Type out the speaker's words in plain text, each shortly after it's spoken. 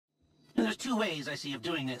There's two ways I see of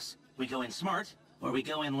doing this. We go in smart, or we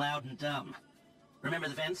go in loud and dumb. Remember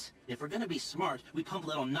the vents? If we're gonna be smart, we pump a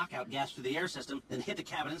little knockout gas through the air system, then hit the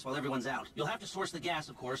cabinets while everyone's out. You'll have to source the gas,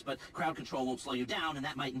 of course, but crowd control won't slow you down, and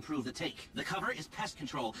that might improve the take. The cover is pest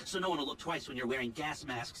control, so no one will look twice when you're wearing gas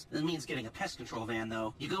masks. That means getting a pest control van,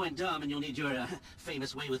 though. You go in dumb, and you'll need your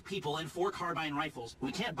famous way with people and 4 carbine rifles.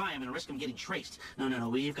 We can't buy them and risk them getting traced. No,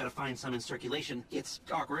 we've got to find some in circulation. It's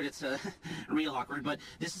awkward, it's real awkward, but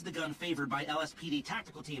this is the gun favored by LSPD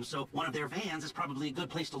tactical teams, so one of their vans is probably a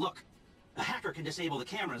good place to look. A hacker can disable the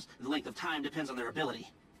cameras. The length of time depends on their ability.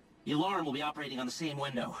 The alarm will be operating on the same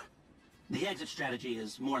window. The exit strategy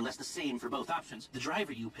is more or less the same for both options. The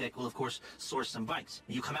driver you pick will, of course, source some bikes.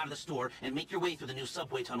 You come out of the store and make your way through the new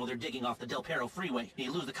subway tunnel they're digging off the Del Perro freeway.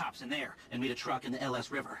 You lose the cops in there and meet a truck in the LS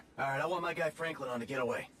River. All right, I want my guy Franklin on the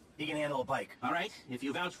getaway. He can handle a bike. All right, if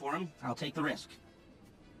you vouch for him, I'll take the risk.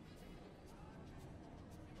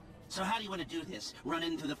 So how do you want to do this? Run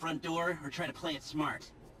in through the front door or try to play it smart?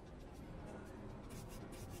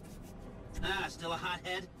 Still a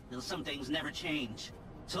hothead? Well, some things never change.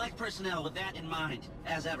 Select personnel with that in mind.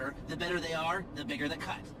 As ever, the better they are, the bigger the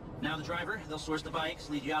cut. Now the driver, they'll source the bikes,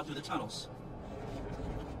 lead you out through the tunnels.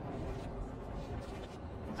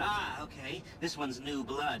 Okay. This one's new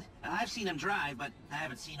blood. I've seen him drive, but I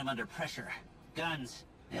haven't seen him under pressure. Guns.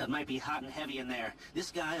 Yeah, it might be hot and heavy in there. This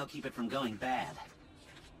guy will keep it from going bad.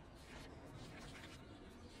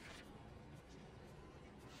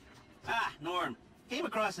 Norm. Came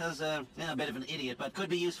across as a bit of an idiot, but could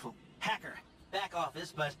be useful. Hacker. Back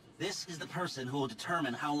office, but this is the person who will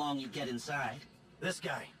determine how long you get inside. This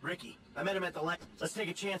guy, Rickie. I met him at the line. Let's take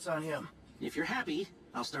a chance on him. If you're happy,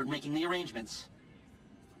 I'll start making the arrangements.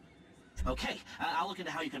 Okay, I'll look into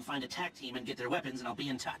how you can find a TAC team and get their weapons, and I'll be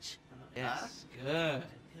in touch. Yes, good.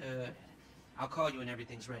 I'll call you when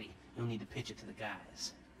everything's ready. You'll need to pitch it to the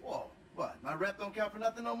guys. Whoa, what? My rep don't count for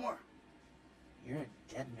nothing no more? You're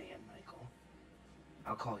a dead man, Michael.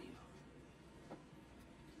 I'll call you.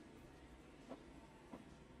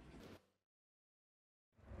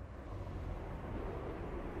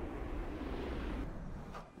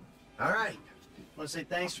 All right. I want to say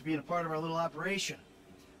thanks for being a part of our little operation.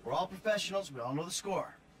 We're all professionals. We all know the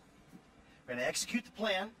score. We're going to execute the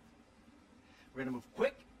plan. We're going to move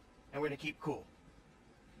quick, and we're going to keep cool.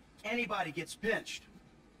 Anybody gets pinched.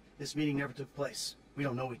 This meeting never took place. We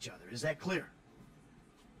don't know each other. Is that clear?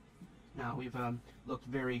 Now, we've looked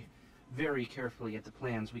very, very carefully at the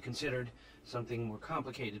plans. We considered something more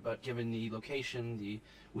complicated, but given the location, the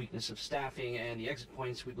weakness of staffing, and the exit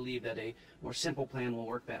points, we believe that a more simple plan will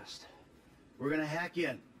work best. We're going to hack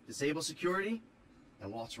in, disable security,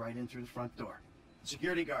 and waltz right in through the front door. The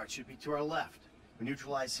security guard should be to our left. We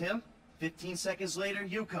neutralize him. 15 seconds later,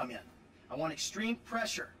 you come in. I want extreme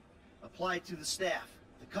pressure applied to the staff.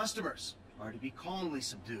 The customers are to be calmly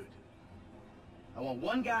subdued. I want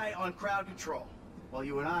one guy on crowd control, while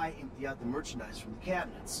you and I empty out the merchandise from the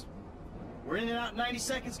cabinets. We're in and out in 90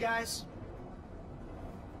 seconds, guys.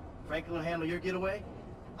 Franklin will handle your getaway.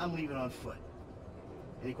 I'm leaving on foot.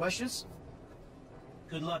 Any questions?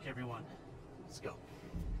 Good luck, everyone. Let's go.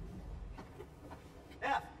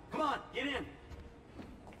 F, come on, get in.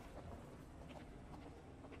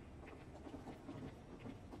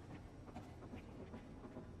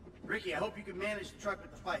 Rickie, I hope you can manage the truck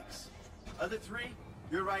with the bikes. Other 3,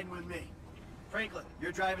 you're riding with me. Franklin,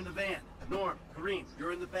 you're driving the van. Norm, Karim,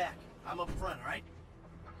 you're in the back. I'm up front, all right?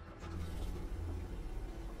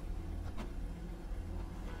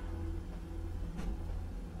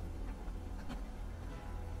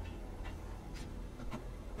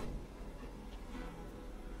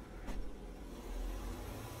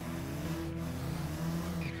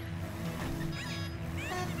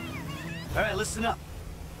 All right, listen up.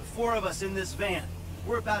 The 4 of us in this van.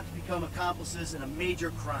 We're about to become accomplices in a major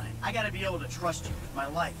crime. I gotta be able to trust you with my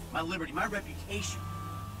life, my liberty, my reputation.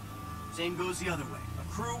 Same goes the other way.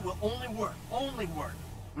 A crew will only work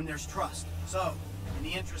when there's trust. So, in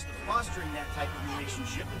the interest of fostering that type of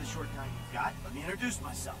relationship in the short time we've got, let me introduce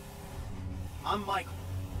myself. I'm Michael.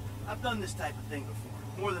 I've done this type of thing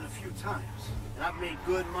before, more than a few times. And I've made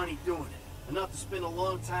good money doing it. Enough to spend a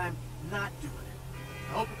long time not doing it.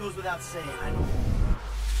 I hope it goes without saying, I know.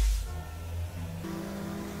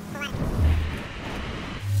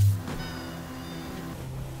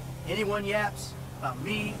 Anyone yaps about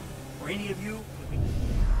me or any of you would be...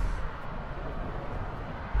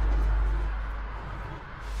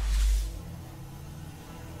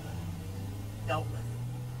 dealt with.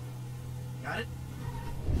 Got it?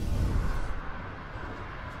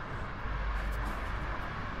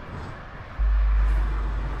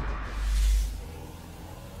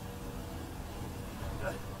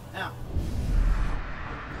 Good. Now,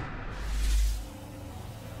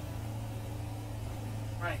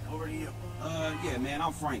 you? Yeah, man,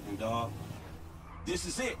 I'm Franklin, dog. This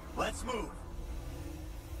is it. Let's move.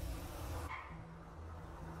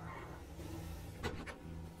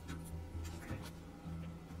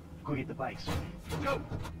 Go get the bikes. Go!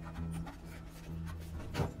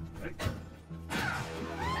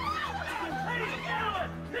 Ladies and gentlemen,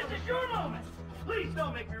 this is your moment! Please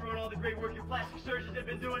don't make me ruin all the great work your plastic surgeons have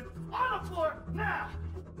been doing. On the floor, now!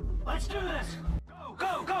 Let's do this! Go,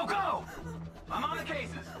 go, go, go! I'm on the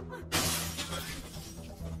cases.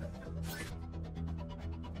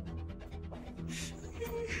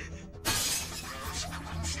 Rose, I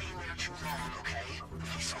wouldn't stay there too long, okay?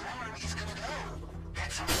 If he's alarmed, he's gonna go.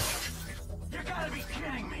 That's all right. You gotta be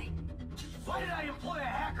kidding me! Why did I employ a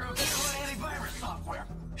hacker who can't run antivirus software?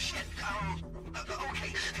 Shit,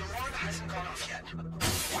 okay, the alarm hasn't gone off yet.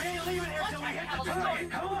 We ain't leaving here till we hit the target,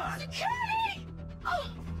 come on! Security! Oh,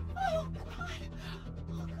 God. Oh,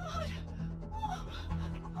 God.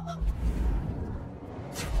 Oh.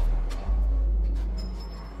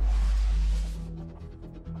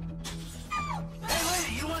 Hey,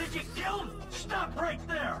 lady, you wanna get killed? Stop right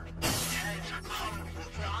there! 10,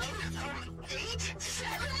 9, 8,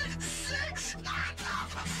 7, 6, 5,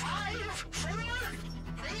 4, 3,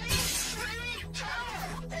 2,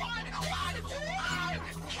 1, 1.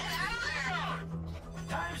 Get out of there!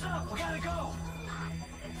 Time's up, we gotta go!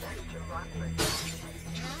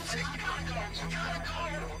 Dudes, you gotta go, you gotta go!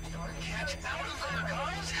 Get out of there,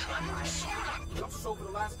 guys! I'm sorry! I'm so for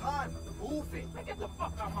the last time. Move it. Get the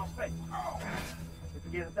fuck out of my face. Oh. You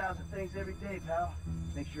forget 1,000 things every day, pal.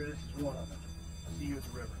 Make sure this is one of them. I'll see you at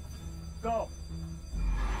the river. Go!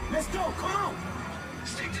 Let's go, come on!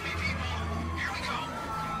 Stick to me, people. Here we go.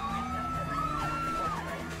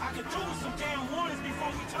 I could do with some damn warnings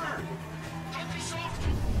before we turn. Don't be soft.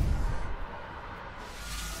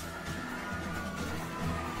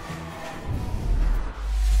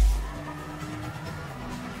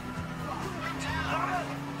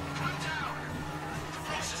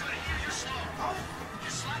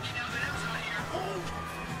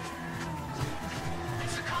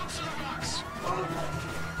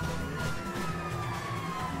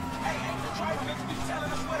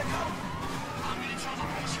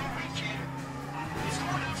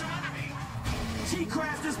 He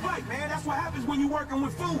crashed his bike, man. That's what happens when you're working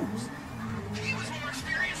with fools. He was more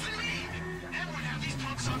experienced than me. And would have these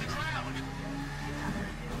punks on the ground.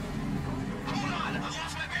 Hold on, I've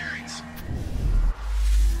lost my bearings.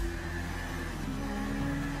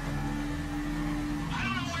 I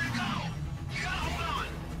don't know where to go. You gotta hold on.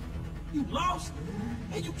 You lost?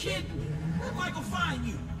 Are you kidding me? Where'd Michael find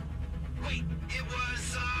you? Wait, it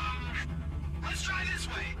was, let's try this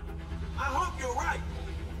way. I hope you're right.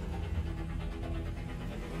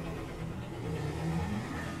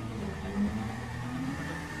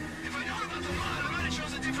 If I known about the mud, I might have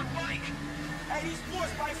chose a different bike. Hey, these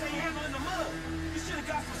sports bikes ain't handling the mud. You should have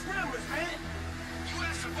got some scramblers, man. You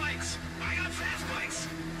asked for bikes. I got fast bikes.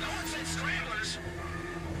 No one said scramblers.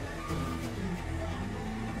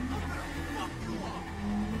 Fuck you up.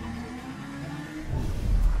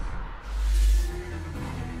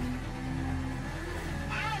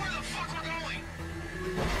 I don't know where the fuck we're going.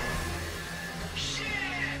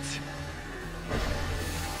 Shit!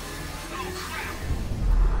 Oh, crap.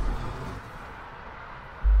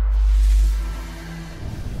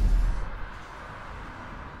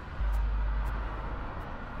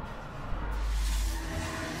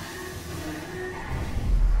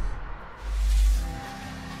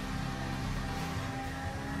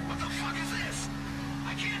 What the fuck is this?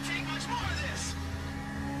 I can't take much more of this.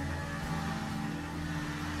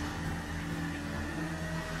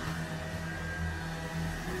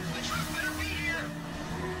 The truck better be here.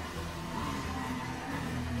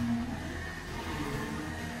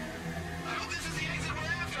 I hope this is the exit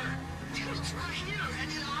we're after. Dude, it's right here. And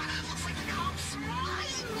looks like the cops. Where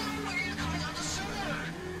are you coming out the sewer?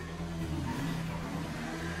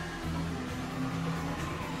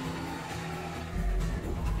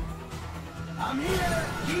 I'm here.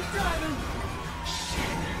 Keep driving.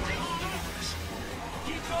 Shit, they all know this.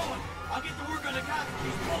 Keep going. I'll get to work on the cops with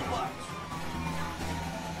these roadblocks.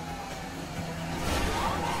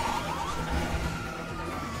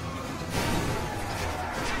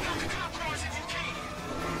 Take out the cop cars if you can.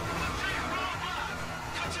 Up there, wrong block.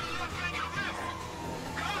 Cut to the left bank of the river.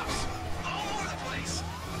 Cops, all over the place.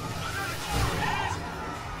 Under the corner.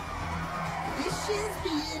 This shit's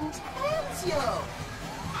be intense, yo!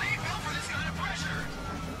 I ain't built for this kind of pressure.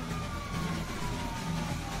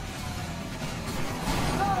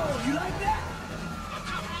 Oh, you like that? A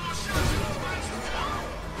couple more shots in those bikes is done.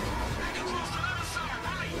 That controls the other side,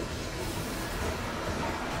 right?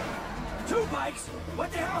 2 bikes? What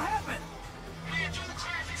the hell happened? Man drew the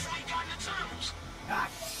crash before he got in the tunnels. Ah,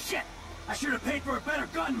 shit! I should have paid for a better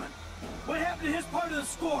gunman. What happened to his part of the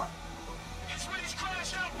score? His wings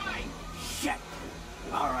crashed out right. Shit!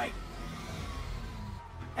 All right.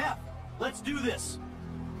 F, let's do this.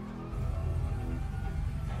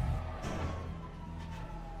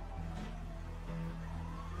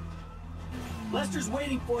 Lester's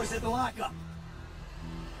waiting for us at the lockup.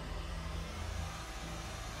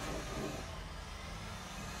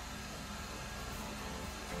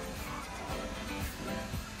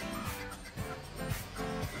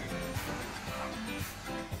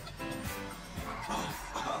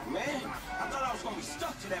 Man, I thought I was gonna be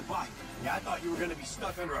stuck to that bike. Yeah, I thought you were gonna be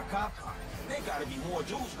stuck under a cop car. There gotta be more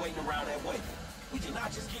dudes waiting around that way. We did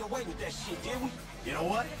not just get away with that shit, did we? You know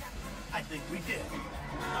what? I think we did.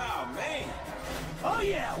 Oh, man. Oh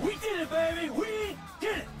yeah, we did it, baby! We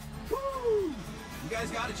did it! Woo! You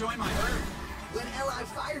guys gotta join my herd. When LI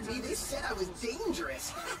fired me, they said I was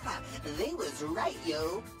dangerous. They was right,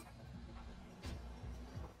 yo.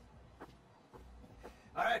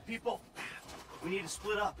 All right, people. We need to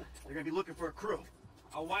split up. They're gonna be looking for a crew.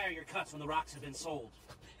 I'll wire your cuts when the rocks have been sold.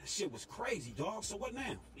 That shit was crazy, dog. So what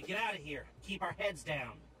now? We get out of here. Keep our heads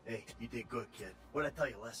down. Hey, you did good, kid. What'd I tell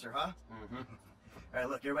you, Lester, huh? Mm-hmm. All right,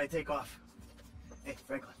 look, everybody take off. Hey,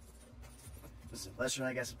 Franklin. Listen, Lester and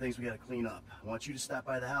I got some things we gotta clean up. I want you to stop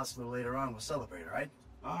by the house a little later on. We'll celebrate, all right?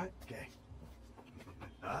 All right. Okay.